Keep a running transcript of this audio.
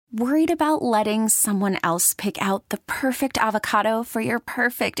Worried about letting someone else pick out the perfect avocado for your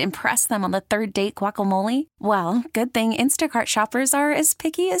perfect impress them on the third date guacamole? Well, good thing Instacart shoppers are as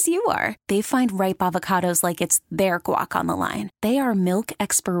picky as you are. They find ripe avocados like it's their guac on the line. They are milk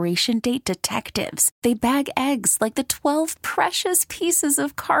expiration date detectives. They bag eggs like the 12 precious pieces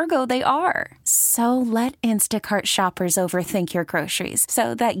of cargo they are. So let Instacart shoppers overthink your groceries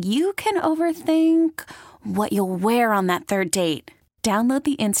so that you can overthink what you'll wear on that third date. Download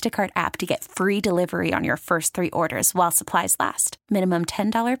the Instacart app to get free delivery on your first 3 orders while supplies last. Minimum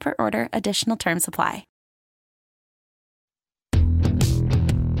 $10 per order. Additional terms apply.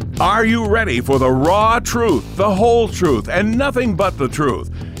 Are you ready for the raw truth, the whole truth, and nothing but the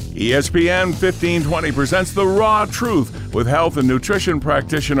truth? ESPN 1520 presents The Raw Truth with health and nutrition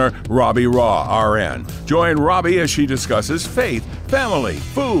practitioner Robbie Raugh, RN. Join Robbie as she discusses faith, family,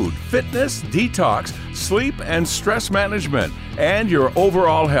 food, fitness, detox, sleep, and stress management, and your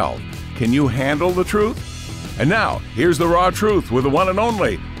overall health. Can you handle the truth? And now, here's The Raw Truth with the one and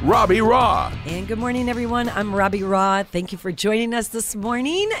only Robbie Raugh. And good morning, everyone. I'm Robbie Raugh. Thank you for joining us this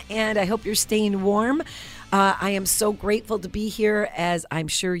morning, and I hope you're staying warm. I am so grateful to be here, as I'm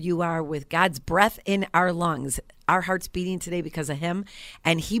sure you are, with God's breath in our lungs. Our heart's beating today because of him,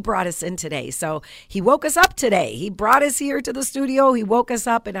 and he brought us in today. So he woke us up today. He brought us here to the studio. He woke us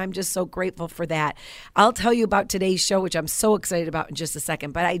up, and I'm just so grateful for that. I'll tell you about today's show, which I'm so excited about in just a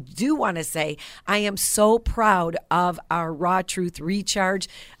second. But I do want to say I am so proud of our Raw Truth Recharge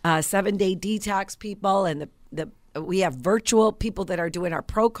 7-day detox people, and we have virtual people that are doing our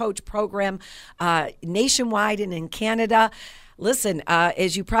Pro Coach program nationwide and in Canada. Listen,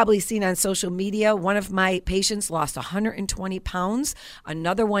 as you've probably seen on social media, one of my patients lost 120 pounds,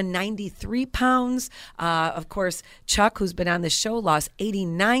 another one 93 pounds. Of course, Chuck, who's been on the show, lost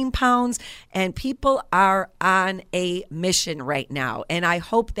 89 pounds. And people are on a mission right now, and I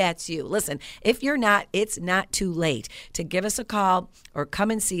hope that's you. Listen, if you're not, it's not too late to give us a call or come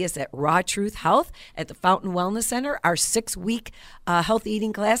and see us at Raw Truth Health at the Fountain Wellness Center. Our 6-week healthy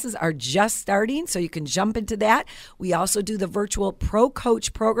eating classes are just starting, so you can jump into that. We also do the virtual Pro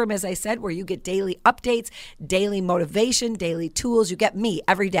Coach program, as I said, where you get daily updates, daily motivation, daily tools. You get me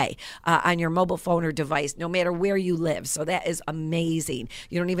every day on your mobile phone or device, no matter where you live. So that is amazing.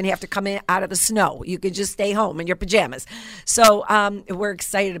 You don't even have to come in out of the snow. You can just stay home in your pajamas. So we're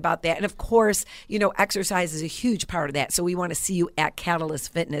excited about that. And of course, you know, exercise is a huge part of that. So we want to see you at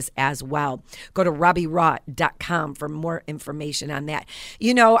Catalyst Fitness as well. Go to RobbieRaugh.com for more information on that.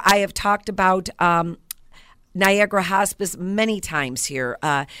 You know, I have talked about Niagara Hospice many times here.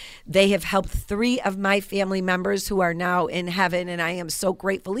 They have helped 3 of my family members who are now in heaven, and I am so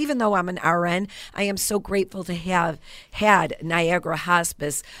grateful. Even though I'm an RN, I am so grateful to have had Niagara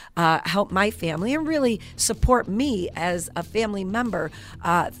Hospice help my family and really support me as a family member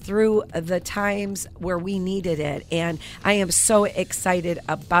through the times where we needed it. And I am so excited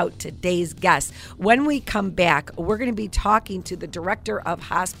about today's guest. When we come back, we're going to be talking to the Director of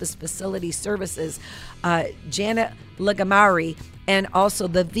Hospice Facility Services, Janet Ligamari, and also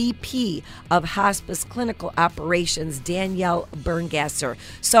the VP of Hospice Clinical Operations, Danielle Berngasser.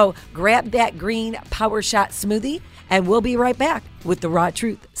 So grab that green Power Shot smoothie, and we'll be right back with The Raw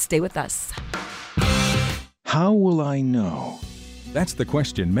Truth. Stay with us. How will I know? That's the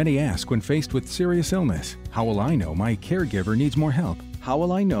question many ask when faced with serious illness. How will I know my caregiver needs more help? How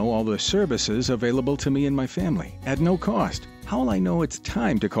will I know all the services available to me and my family at no cost? How will I know it's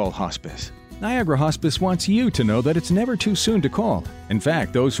time to call hospice? Niagara Hospice wants you to know that it's never too soon to call. In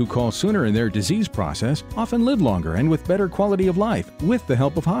fact, those who call sooner in their disease process often live longer and with better quality of life with the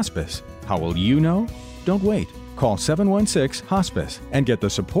help of hospice. How will you know? Don't wait. Call 716-HOSPICE and get the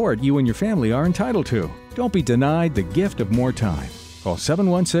support you and your family are entitled to. Don't be denied the gift of more time. Call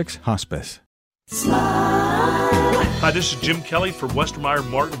 716-HOSPICE. Hi, this is Jim Kelly for Westermeyer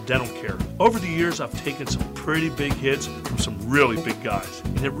Martin Dental Care. Over the years, I've taken some pretty big hits from some really big guys,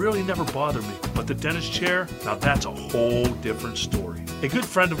 and it really never bothered me. But the dentist chair, now that's a whole different story. A good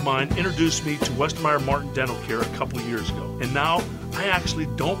friend of mine introduced me to Westermeyer Martin Dental Care a couple of years ago, and now I actually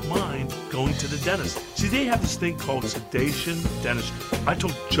don't mind going to the dentist. See, they have this thing called sedation dentistry. I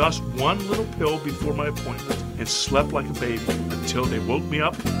took just one little pill before my appointment and slept like a baby until they woke me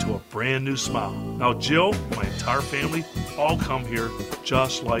up to a brand new smile. Now Jill and my entire family all come here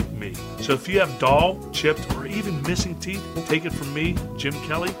just like me. So if you have dull, chipped, or even missing teeth, take it from me, Jim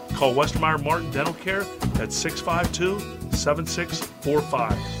Kelly. Call Westermeyer Martin Dental Care at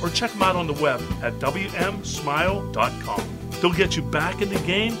 652-7645 or check them out on the web at wmsmile.com. They'll get you back in the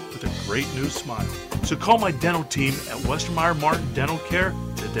game with a great new smile. So call my dental team at Westermeyer Martin Dental Care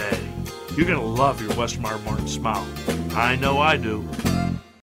today. You're going to love your Westermeyer Martin smile. I know I do.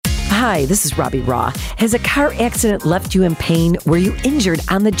 Hi, this is Robbie Raugh. Has a car accident left you in pain? Were you injured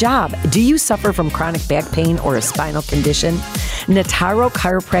on the job? Do you suffer from chronic back pain or a spinal condition? Nataro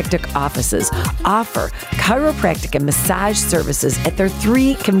Chiropractic offices offer chiropractic and massage services at their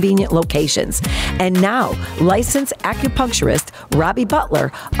 3 convenient locations. And now, licensed acupuncturist Robbie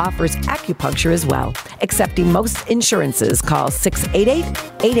Butler offers acupuncture as well. Accepting most insurances, call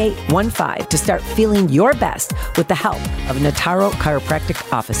 688-8815 to start feeling your best with the help of Nataro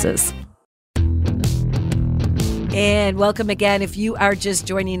Chiropractic offices. And welcome again. If you are just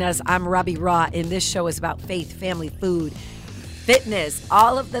joining us, I'm Robbie Raugh, and this show is about faith, family, food, fitness,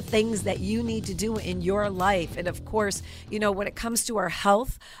 all of the things that you need to do in your life. And of course, you know, when it comes to our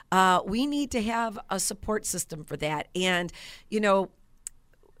health, we need to have a support system for that. And, you know,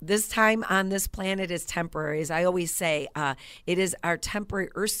 this time on this planet is temporary. As I always say, it is our temporary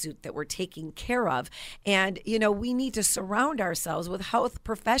earth suit that we're taking care of. And, you know, we need to surround ourselves with health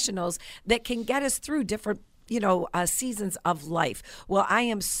professionals that can get us through different seasons of life. Well, I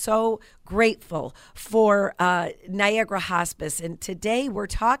am so grateful for Niagara Hospice. And today we're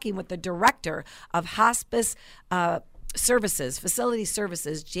talking with the director of hospice facility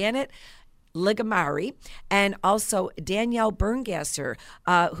services, Janet Ligamari, and also Danielle Berngasser,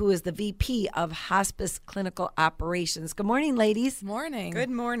 who is the VP of Hospice Clinical Operations. Good morning, ladies. Morning. Good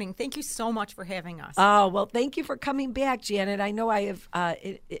morning. Thank you so much for having us. Oh, well, thank you for coming back, Janet. I know I have,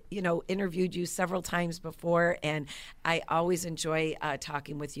 interviewed you several times before, and I always enjoy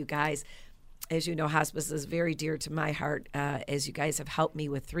talking with you guys. As you know, hospice is very dear to my heart, as you guys have helped me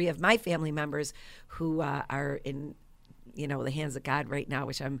with 3 of my family members who are in the hands of God right now,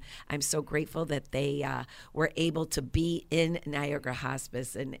 which I'm so grateful that they were able to be in Niagara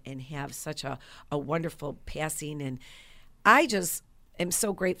Hospice and have such a wonderful passing. And I just am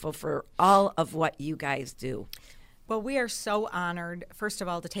so grateful for all of what you guys do. Well, we are so honored, first of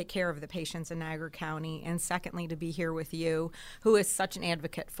all, to take care of the patients in Niagara County, and secondly, to be here with you, who is such an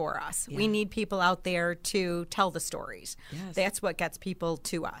advocate for us. Yeah. We need people out there to tell the stories. Yes. That's what gets people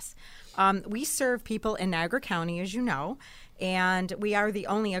to us. We serve people in Niagara County, as you know, and we are the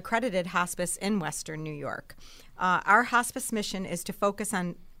only accredited hospice in Western New York. Our hospice mission is to focus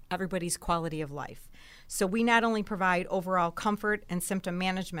on everybody's quality of life. So we not only provide overall comfort and symptom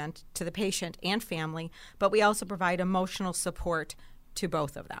management to the patient and family, but we also provide emotional support to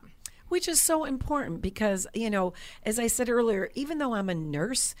both of them. Which is so important because, as I said earlier, even though I'm a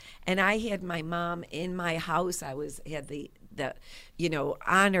nurse and I had my mom in my house, had the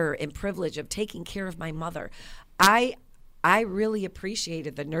honor and privilege of taking care of my mother. I really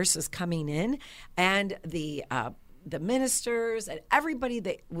appreciated the nurses coming in and the ministers and everybody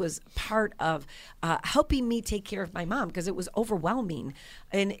that was part of helping me take care of my mom, because it was overwhelming.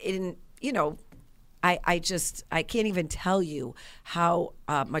 And I can't even tell you how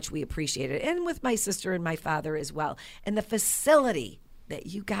much we appreciate it. And with my sister and my father as well. And the facility that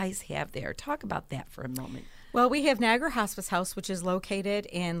you guys have there. Talk about that for a moment. Well, we have Niagara Hospice House, which is located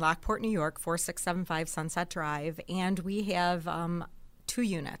in Lockport, New York, 4675 Sunset Drive. And we have 2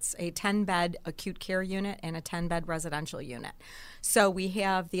 units, a 10-bed acute care unit and a 10-bed residential unit. So we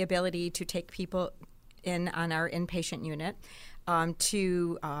have the ability to take people in on our inpatient unit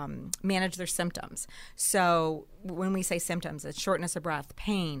to manage their symptoms. So when we say symptoms, it's shortness of breath,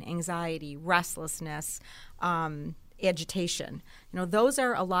 pain, anxiety, restlessness, agitation. Those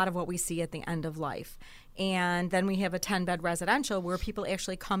are a lot of what we see at the end of life. And then we have a 10-bed residential where people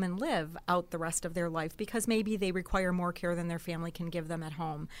actually come and live out the rest of their life because maybe they require more care than their family can give them at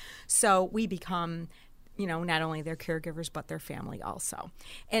home. So we become, not only their caregivers, but their family also.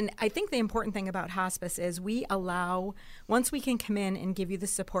 And I think the important thing about hospice is we allow, once we can come in and give you the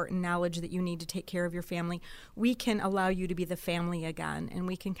support and knowledge that you need to take care of your family, we can allow you to be the family again, and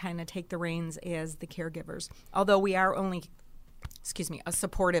we can kind of take the reins as the caregivers. Although we are only a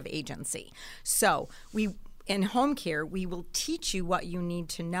supportive agency. So in home care, we will teach you what you need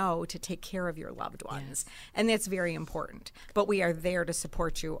to know to take care of your loved ones. Yes. And that's very important. But we are there to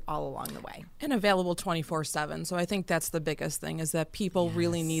support you all along the way. And available 24/7. So I think that's the biggest thing, is that people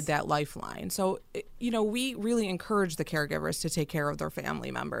really need that lifeline. So, we really encourage the caregivers to take care of their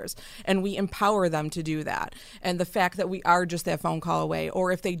family members, and we empower them to do that. And the fact that we are just that phone call away,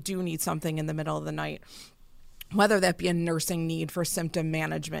 or if they do need something in the middle of the night, whether that be a nursing need for symptom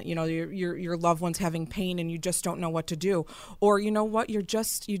management, your loved one's having pain and you just don't know what to do, or you know what, you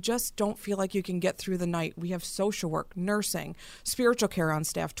just don't feel like you can get through the night. We have social work, nursing, spiritual care on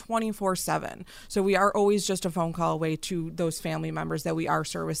staff 24/7. So we are always just a phone call away to those family members that we are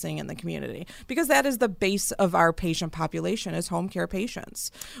servicing in the community, because that is the base of our patient population is home care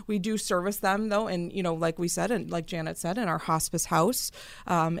patients. We do service them though, and like we said, and like Janet said, in our hospice house,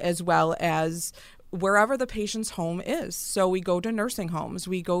 as well as wherever the patient's home is. So we go to nursing homes,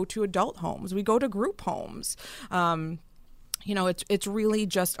 we go to adult homes, we go to group homes. It's really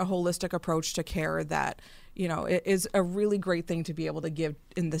just a holistic approach to care that, it is a really great thing to be able to give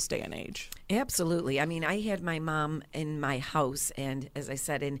in this day and age. Absolutely. I mean, I had my mom in my house, and as I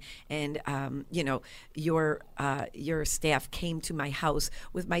said, your staff came to my house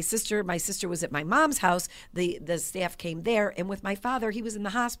with my sister. My sister was at my mom's house. The staff came there, and with my father, he was in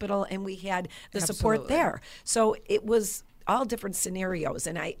the hospital, and we had the support there. So it was all different scenarios,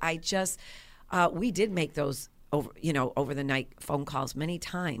 and I just we did make those over the night phone calls many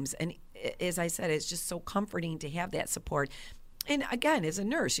times, and as I said, it's just so comforting to have that support. And again, as a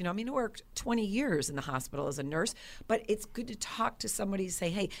nurse, I worked 20 years in the hospital as a nurse, but it's good to talk to somebody and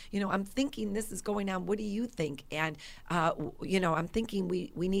say, hey, I'm thinking this is going on. What do you think? And, I'm thinking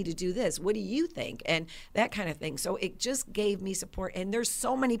we need to do this. What do you think? And that kind of thing. So it just gave me support. And there's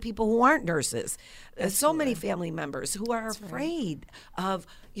so many people who aren't nurses, so many family members who are afraid of,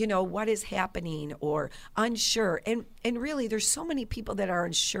 what is happening or unsure. And really, there's so many people that are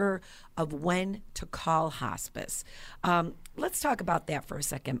unsure of when to call hospice. Let's talk about that for a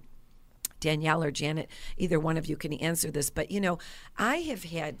second. Danielle or Janet, either one of you can answer this, but I have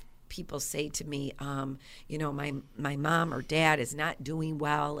had people say to me, my mom or dad is not doing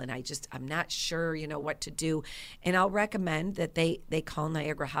well, and I'm not sure, what to do. And I'll recommend that they call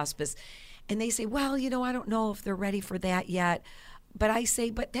Niagara Hospice, and they say, well, I don't know if they're ready for that yet. But I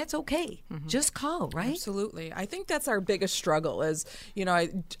say, but that's okay. Mm-hmm. Just call, right? Absolutely. I think that's our biggest struggle is,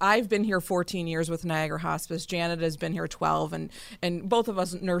 I've been here 14 years with Niagara Hospice. Janet has been here 12, and both of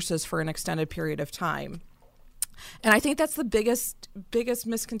us nurses for an extended period of time. And I think that's the biggest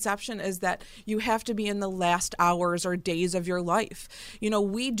misconception is that you have to be in the last hours or days of your life.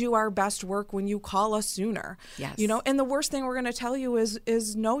 We do our best work when you call us sooner. Yes. And the worst thing we're going to tell you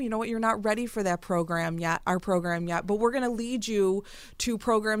is no, you're not ready for that program yet, our program yet, but we're going to lead you to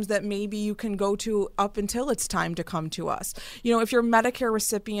programs that maybe you can go to up until it's time to come to us. If you're a Medicare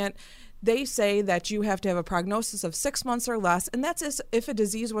recipient, they say that you have to have a prognosis of 6 months or less, and that's as if a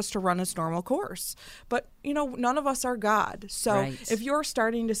disease was to run its normal course. But, none of us are God. So right. If you're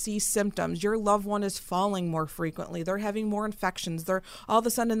starting to see symptoms, your loved one is falling more frequently, they're having more infections, they're all of a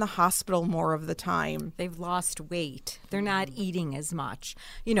sudden in the hospital more of the time. They've lost weight. They're not eating as much.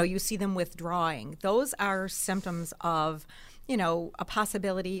 You see them withdrawing. Those are symptoms of a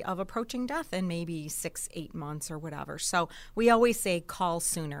possibility of approaching death in maybe 6-8 months or whatever. So we always say call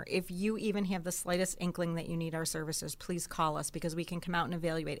sooner. If you even have the slightest inkling that you need our services, please call us because we can come out and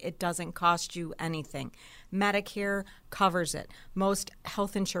evaluate. It doesn't cost you anything. Medicare covers it. Most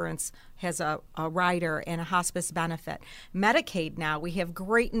health insurance has a rider and a hospice benefit. Medicaid now, we have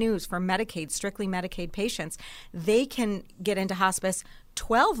great news for Medicaid, strictly Medicaid patients. They can get into hospice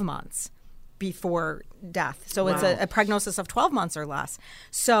 12 months before death. So wow. It's a prognosis of 12 months or less.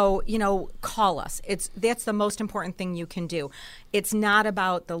 So, call us. That's the most important thing you can do. It's not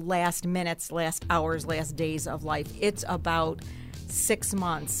about the last minutes, last hours, last days of life. It's about 6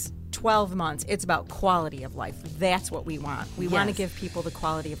 months, 12 months. It's about quality of life. That's what we want. We want to give people the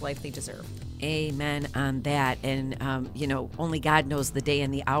quality of life they deserve. Amen on that. And, only God knows the day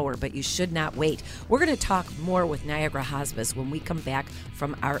and the hour, but you should not wait. We're going to talk more with Niagara Hospice when we come back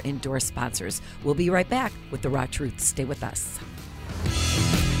from our endorsed sponsors. We'll be right back with The Raw Truth. Stay with us.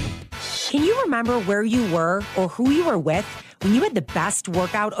 Can you remember where you were or who you were with when you had the best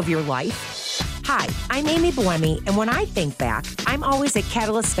workout of your life? Hi, I'm Amy Boemi, and when I think back, I'm always at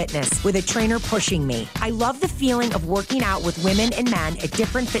Catalyst Fitness with a trainer pushing me. I love the feeling of working out with women and men at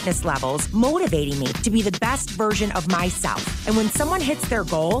different fitness levels, motivating me to be the best version of myself. And when someone hits their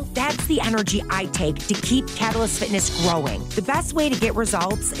goal, that's the energy I take to keep Catalyst Fitness growing. The best way to get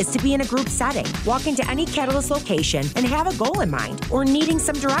results is to be in a group setting. Walk into any Catalyst location and have a goal in mind or needing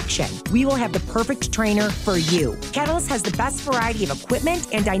some direction. We will have the perfect trainer for you. Catalyst has the best variety of equipment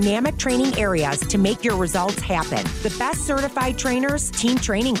and dynamic training areas to make your results happen. The best certified trainers, team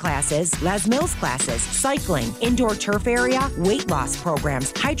training classes, Les Mills classes, cycling, indoor turf area, weight loss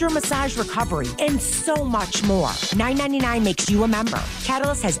programs, hydro massage recovery, and so much more. $9.99 makes you a member.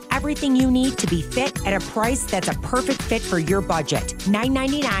 Catalyst has everything you need to be fit at a price that's a perfect fit for your budget.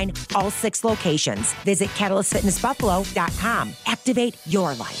 $9.99, all 6 locations. Visit CatalystFitnessBuffalo.com. Activate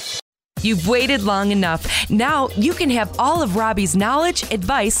your life. You've waited long enough. Now you can have all of Robbie's knowledge,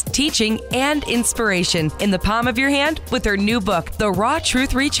 advice, teaching, and inspiration in the palm of your hand with her new book, The Raw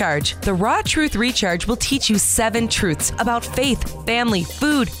Truth Recharge. The Raw Truth Recharge will teach you 7 truths about faith, family,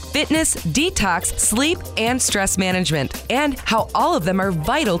 food, fitness, detox, sleep, and stress management, and how all of them are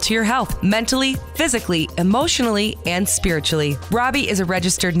vital to your health, mentally, physically, emotionally, and spiritually. Robbie is a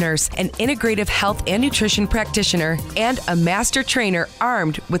registered nurse, an integrative health and nutrition practitioner, and a master trainer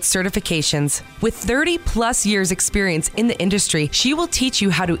armed with certifications. With 30 plus years experience in the industry, she will teach you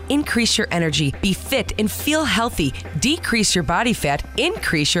how to increase your energy, be fit and feel healthy, decrease your body fat,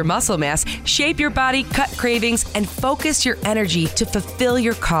 increase your muscle mass, shape your body, cut cravings, and focus your energy to fulfill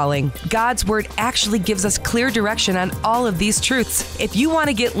your calling. God's word actually gives us clear direction on all of these truths. If you want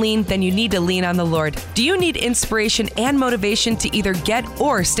to get lean, then you need to lean on the Lord. Do you need inspiration and motivation to either get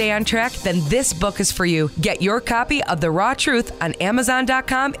or stay on track? Then this book is for you. Get your copy of The Raw Truth on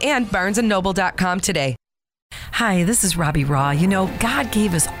Amazon.com and BarnesandNoble.com today. Hi, this is Robbie Raugh. You know, God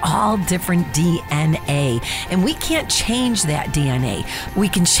gave us all different DNA, and we can't change that DNA. We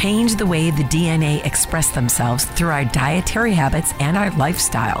can change the way the DNA express themselves through our dietary habits and our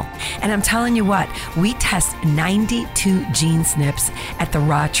lifestyle. And I'm telling you what, we test 92 gene SNPs at The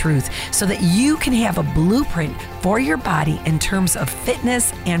Raw Truth so that you can have a blueprint for your body in terms of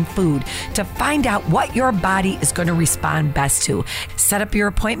fitness and food to find out what your body is going to respond best to. Set up your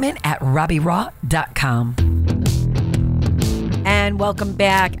appointment at RobbieRaugh.com. And welcome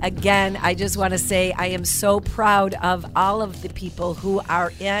back. Again, I just want to say I am so proud of all of the people who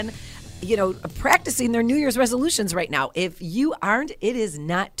are practicing their New Year's resolutions right now. If you aren't, it is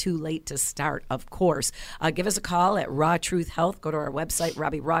not too late to start, of course. Give us a call at Raw Truth Health. Go to our website,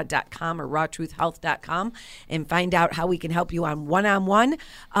 RobbieRaugh.com or RawTruthHealth.com, and find out how we can help you on one-on-one.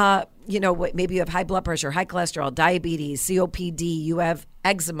 Maybe you have high blood pressure, high cholesterol, diabetes, COPD, you have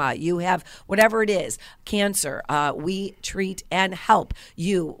eczema, you have whatever it is, cancer. We treat and help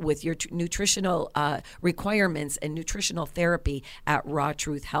you with your nutritional requirements and nutritional therapy at Raw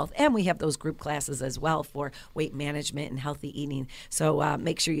Truth Health. And we have those group classes as well for weight management and healthy eating. So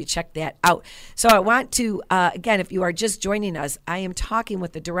make sure you check that out. So I want to, again, if you are just joining us, I am talking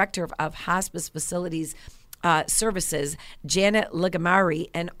with the Director of Hospice Facilities Services, Janet Ligamari,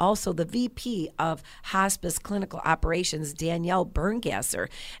 and also the VP of Hospice Clinical Operations, Danielle Berngasser.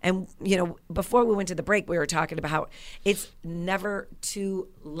 And, before we went to the break, we were talking about how it's never too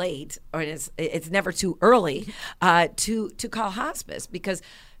late, or it's never too early to call hospice, because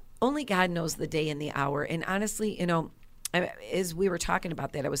only God knows the day and the hour. And honestly, as we were talking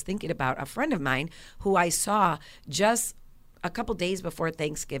about that, I was thinking about a friend of mine who I saw just a couple days before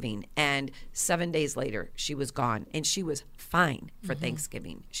Thanksgiving, and 7 days later she was gone, and she was fine for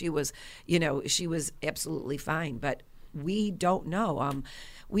Thanksgiving. She was absolutely fine, but we don't know.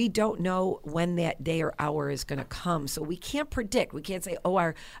 We don't know when that day or hour is going to come, so we can't predict. We can't say,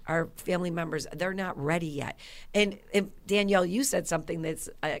 our family members, they're not ready yet. And Danielle, you said something that's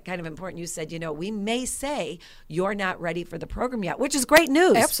kind of important. You said, we may say you're not ready for the program yet, which is great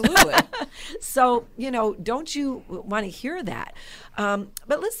news. Absolutely. So, don't you want to hear that? But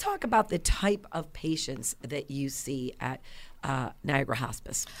let's talk about the type of patients that you see at Niagara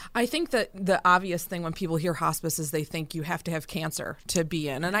Hospice. I think that the obvious thing when people hear hospice is they think you have to have cancer to be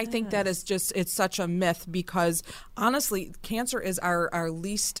in. And I think that is it's such a myth, because honestly, cancer is our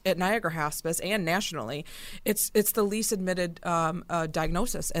least, at Niagara Hospice and nationally, it's the least admitted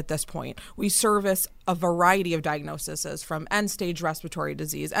diagnosis at this point. We service a variety of diagnoses, from end-stage respiratory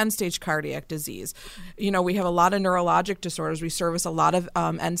disease, end-stage cardiac disease. We have a lot of neurologic disorders. We service a lot of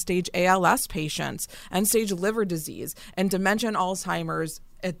end-stage ALS patients, end-stage liver disease, and dementia and Alzheimer's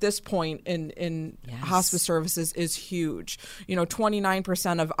at this point in hospice services is huge.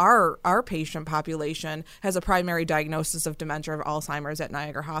 29% of our patient population has a primary diagnosis of dementia or Alzheimer's at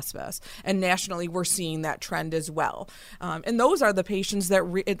Niagara Hospice. And nationally, we're seeing that trend as well. And those are the patients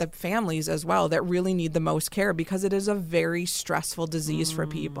the families as well, that really need the most care, because it is a very stressful disease for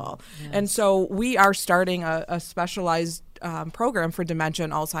people. Yes. And so we are starting a specialized program for dementia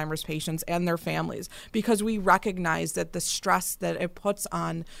and Alzheimer's patients and their families, because we recognize that the stress that it puts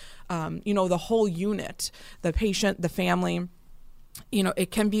on, the whole unit, the patient, the family,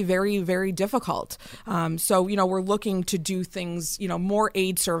 it can be very, very difficult. So, we're looking to do things, more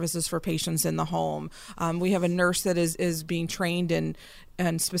aid services for patients in the home. We have a nurse that is being trained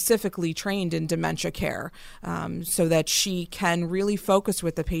and specifically trained in dementia care, so that she can really focus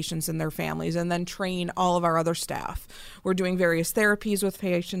with the patients and their families, and then train all of our other staff. We're doing various therapies with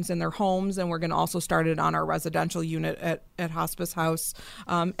patients in their homes, and we're going to also start it on our residential unit at Hospice House.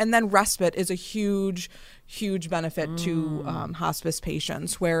 And then respite is a huge benefit to hospice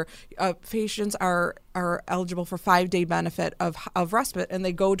patients, where patients are eligible for 5-day benefit of respite, and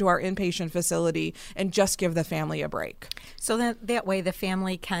they go to our inpatient facility and just give the family a break. So that way the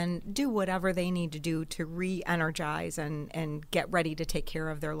family can do whatever they need to do to re-energize and get ready to take care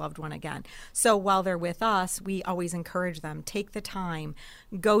of their loved one again. So while they're with us, we always encourage them, take the time,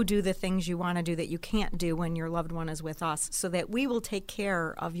 go do the things you want to do that you can't do when your loved one is with us, so that we will take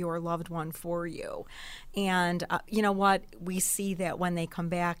care of your loved one for you. And you know what? We see that when they come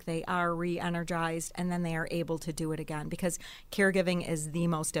back, they are re-energized, and then they are able to do it again, because caregiving is the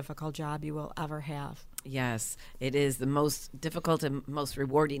most difficult job you will ever have. Yes, it is the most difficult and most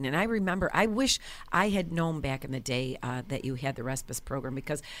rewarding. And I wish I had known back in the day that you had the respite program,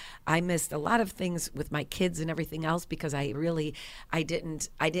 because I missed a lot of things with my kids and everything else, because I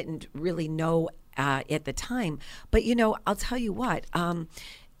didn't really know at the time. But I'll tell you what.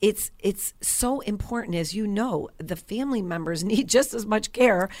 It's so important, as you know, the family members need just as much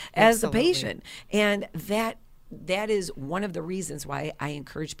care as the patient, and that is one of the reasons why I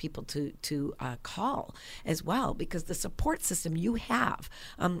encourage people to call as well, because the support system you have.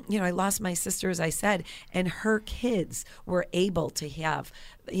 I lost my sister, as I said, and her kids were able to have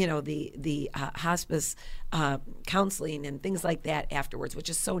the hospice counseling and things like that afterwards, which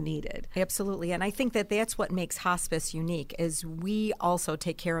is so needed. Absolutely. And I think that that's what makes hospice unique, is we also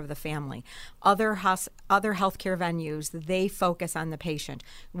take care of the family. Other healthcare venues, they focus on the patient.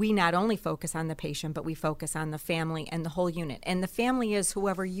 We not only focus on the patient, but we focus on the family and the whole unit. And the family is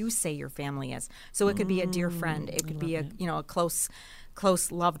whoever you say your family is. So it could be a dear friend. It could be a close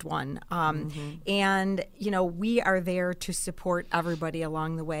loved one. And, we are there to support everybody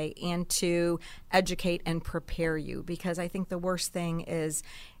along the way and to educate and prepare you, because I think the worst thing is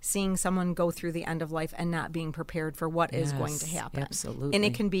seeing someone go through the end of life and not being prepared for what is going to happen. Absolutely. And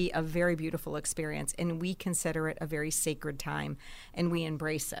it can be a very beautiful experience, and we consider it a very sacred time, and we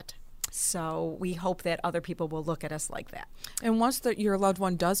embrace it. So we hope that other people will look at us like that. And once your loved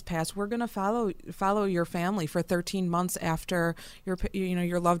one does pass, we're going to follow your family for 13 months after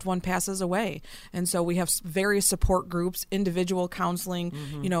your loved one passes away. And so we have various support groups, individual counseling.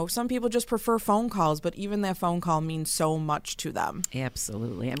 Some people just prefer phone calls, but even that phone call means so much to them.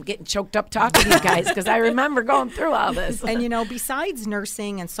 Absolutely. I'm getting choked up talking to you guys, because I remember going through all this. And besides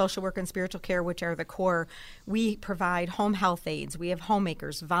nursing and social work and spiritual care, which are the core, we provide home health aides. We have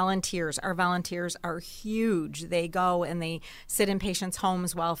homemakers, volunteers. Our volunteers are huge. They go and they sit in patients'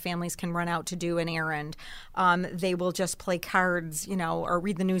 homes while families can run out to do an errand. They will just play cards, or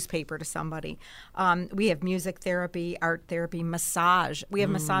read the newspaper to somebody. We have music therapy, art therapy, massage. We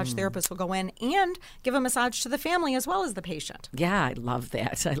have massage therapists who will go in and give a massage to the family as well as the patient. Yeah, I love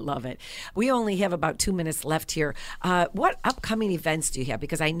that. I love it. We only have about 2 minutes left here. What upcoming events do you have?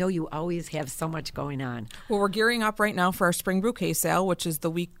 Because I know you always have so much going on. Well, we're gearing up right now for our spring bouquet sale, which is the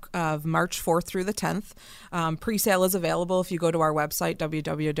week of March 4th through the 10th. Pre-sale is available if you go to our website,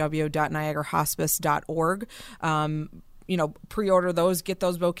 www.niagarahospice.org. Pre-order those, get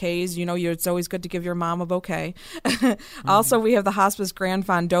those bouquets. It's always good to give your mom a bouquet. Also, we have the Hospice Grand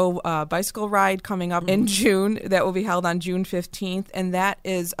Fondo bicycle ride coming up in June. That will be held on June 15th, and that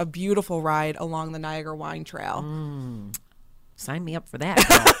is a beautiful ride along the Niagara Wine Trail. Sign me up for that.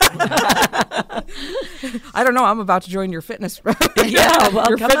 I don't know. I'm about to join your fitness. Your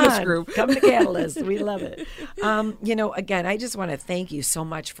fitness group. Come to Catalyst. We love it. Again, I just want to thank you so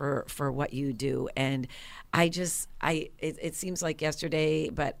much for what you do, and it seems like yesterday,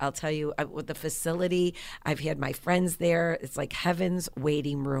 but I'll tell you, with the facility, I've had my friends there. It's like heaven's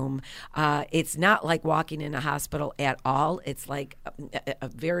waiting room. It's not like walking in a hospital at all. It's like a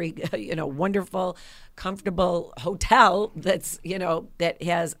very, wonderful, comfortable hotel that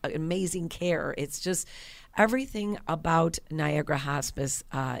has amazing care. It's just everything about Niagara Hospice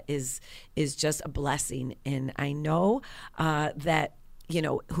is just a blessing, and I know that.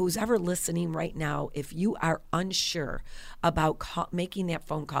 Who's ever listening right now, if you are unsure about making that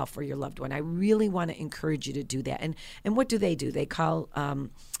phone call for your loved one, I really want to encourage you to do that. And what do? They call...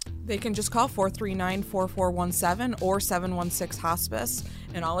 They can just call 439-4417 or 716-HOSPICE,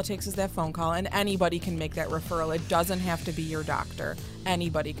 and all it takes is that phone call, and anybody can make that referral. It doesn't have to be your doctor.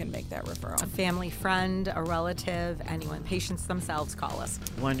 anybody can make that A referral. family friend, a relative, anyone. Patients themselves call us.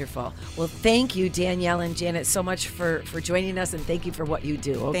 Wonderful. Well, thank you, Danielle and Janet, so much for joining us, and thank you for what you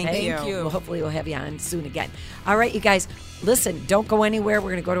do. Okay? Thank you. Well, hopefully we'll have you on soon again. All right, you guys, listen, don't go anywhere.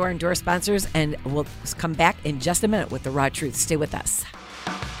 We're going to go to our endorsed sponsors, and we'll come back in just a minute with the raw truth. Stay with us.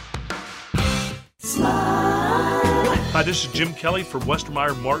 Hi, this is Jim Kelly for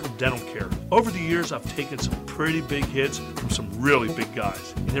Westermeyer Martin Dental Care. Over the years, I've taken some pretty big hits from some really big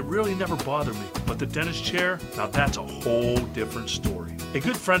guys, and it really never bothered me. But the dentist chair, now that's a whole different story. A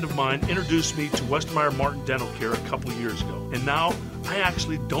good friend of mine introduced me to Westermeyer Martin Dental Care a couple of years ago, and now I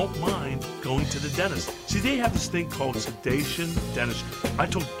actually don't mind going to the dentist. See, they have this thing called sedation dentistry. I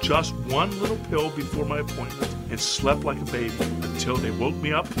took just one little pill before my appointment and slept like a baby until they woke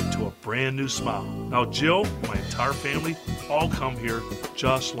me up to a brand new smile. Now, Jill and my entire family all come here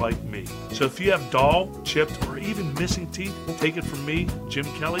just like me. So if you have dull, chipped, or even missing teeth, take it from me, Jim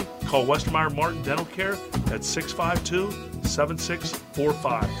Kelly. Call Westermeyer Martin Dental Care at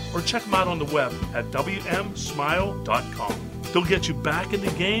 652-7645 or check them out on the web at wmsmile.com. They'll get you back in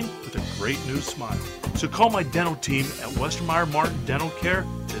the game with a great new smile. So call my dental team at Westermeyer Martin Dental Care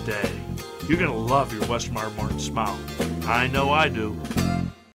today. You're going to love your Westermeyer Martin smile. I know I do.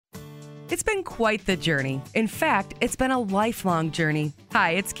 It's been quite the journey. In fact, it's been a lifelong journey.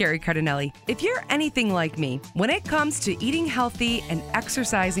 Hi, it's Carrie Cardinelli. If you're anything like me, when it comes to eating healthy and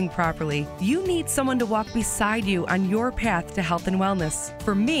exercising properly, you need someone to walk beside you on your path to health and wellness.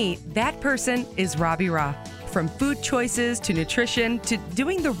 For me, that person is Robbie Raugh. From food choices to nutrition to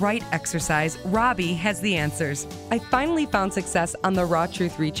doing the right exercise, Robbie has the answers. I finally found success on the Raw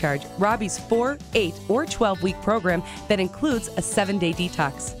Truth Recharge, Robbie's 4, 8, or 12-week program that includes a 7-day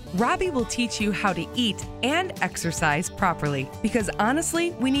detox. Robbie will teach you how to eat and exercise properly because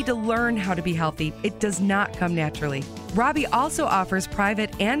honestly, we need to learn how to be healthy. It does not come naturally. Robbie also offers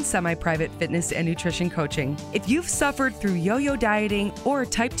private and semi-private fitness and nutrition coaching. If you've suffered through yo-yo dieting or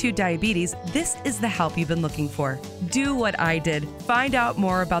type 2 diabetes, this is the help you've been looking for. Do what I did. Find out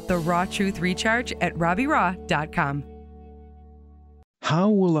more about the Raw Truth Recharge at RobbieRaugh.com. How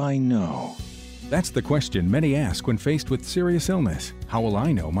will I know? That's the question many ask when faced with serious illness. How will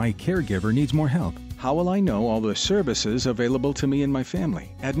I know my caregiver needs more help? How will I know all the services available to me and my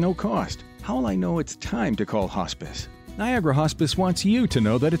family at no cost? How will I know it's time to call hospice? Niagara Hospice wants you to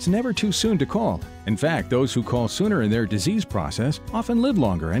know that it's never too soon to call. In fact, those who call sooner in their disease process often live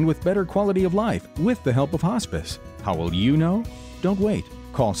longer and with better quality of life with the help of hospice. How will you know? Don't wait.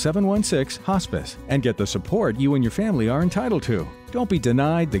 Call 716-HOSPICE and get the support you and your family are entitled to. Don't be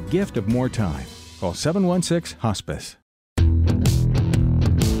denied the gift of more time. Call 716-HOSPICE.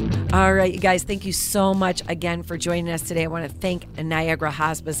 All right, you guys, thank you so much again for joining us today. I want to thank Niagara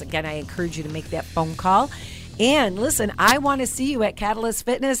Hospice. Again, I encourage you to make that phone call. And listen, I want to see you at Catalyst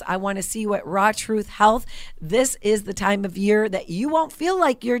Fitness. I want to see you at Raw Truth Health. This is the time of year that you won't feel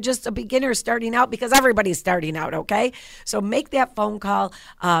like you're just a beginner starting out because everybody's starting out, okay? So make that phone call.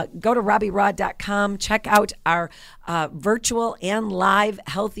 Go to RobbieRaugh.com. Check out our virtual and live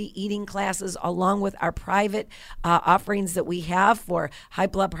healthy eating classes along with our private offerings that we have for high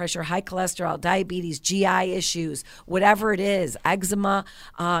blood pressure, high cholesterol, diabetes, GI issues, whatever it is, eczema,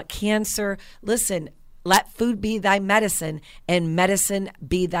 cancer. Listen, let food be thy medicine and medicine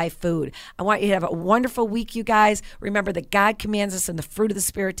be thy food. I want you to have a wonderful week, you guys. Remember that God commands us in the fruit of the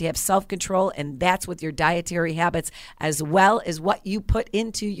Spirit to have self-control, and that's with your dietary habits as well as what you put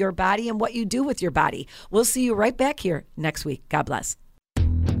into your body and what you do with your body. We'll see you right back here next week. God bless.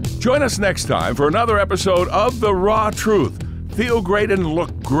 Join us next time for another episode of The Raw Truth. Feel great and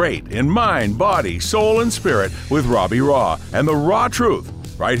look great in mind, body, soul, and spirit with Robbie Raugh and The Raw Truth.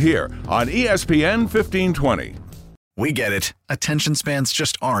 Right here on ESPN 1520. We get it. Attention spans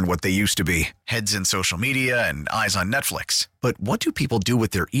just aren't what they used to be. Heads in social media and eyes on Netflix. But what do people do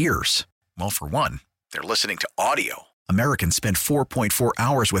with their ears? Well, for one, they're listening to audio. Americans spend 4.4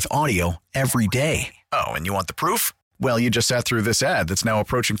 hours with audio every day. Oh, and you want the proof? Well, you just sat through this ad that's now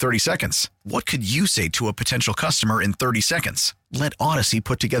approaching 30 seconds. What could you say to a potential customer in 30 seconds? Let Odyssey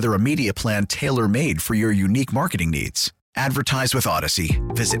put together a media plan tailor-made for your unique marketing needs. Advertise with Odyssey.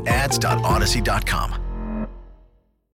 Visit ads.odyssey.com.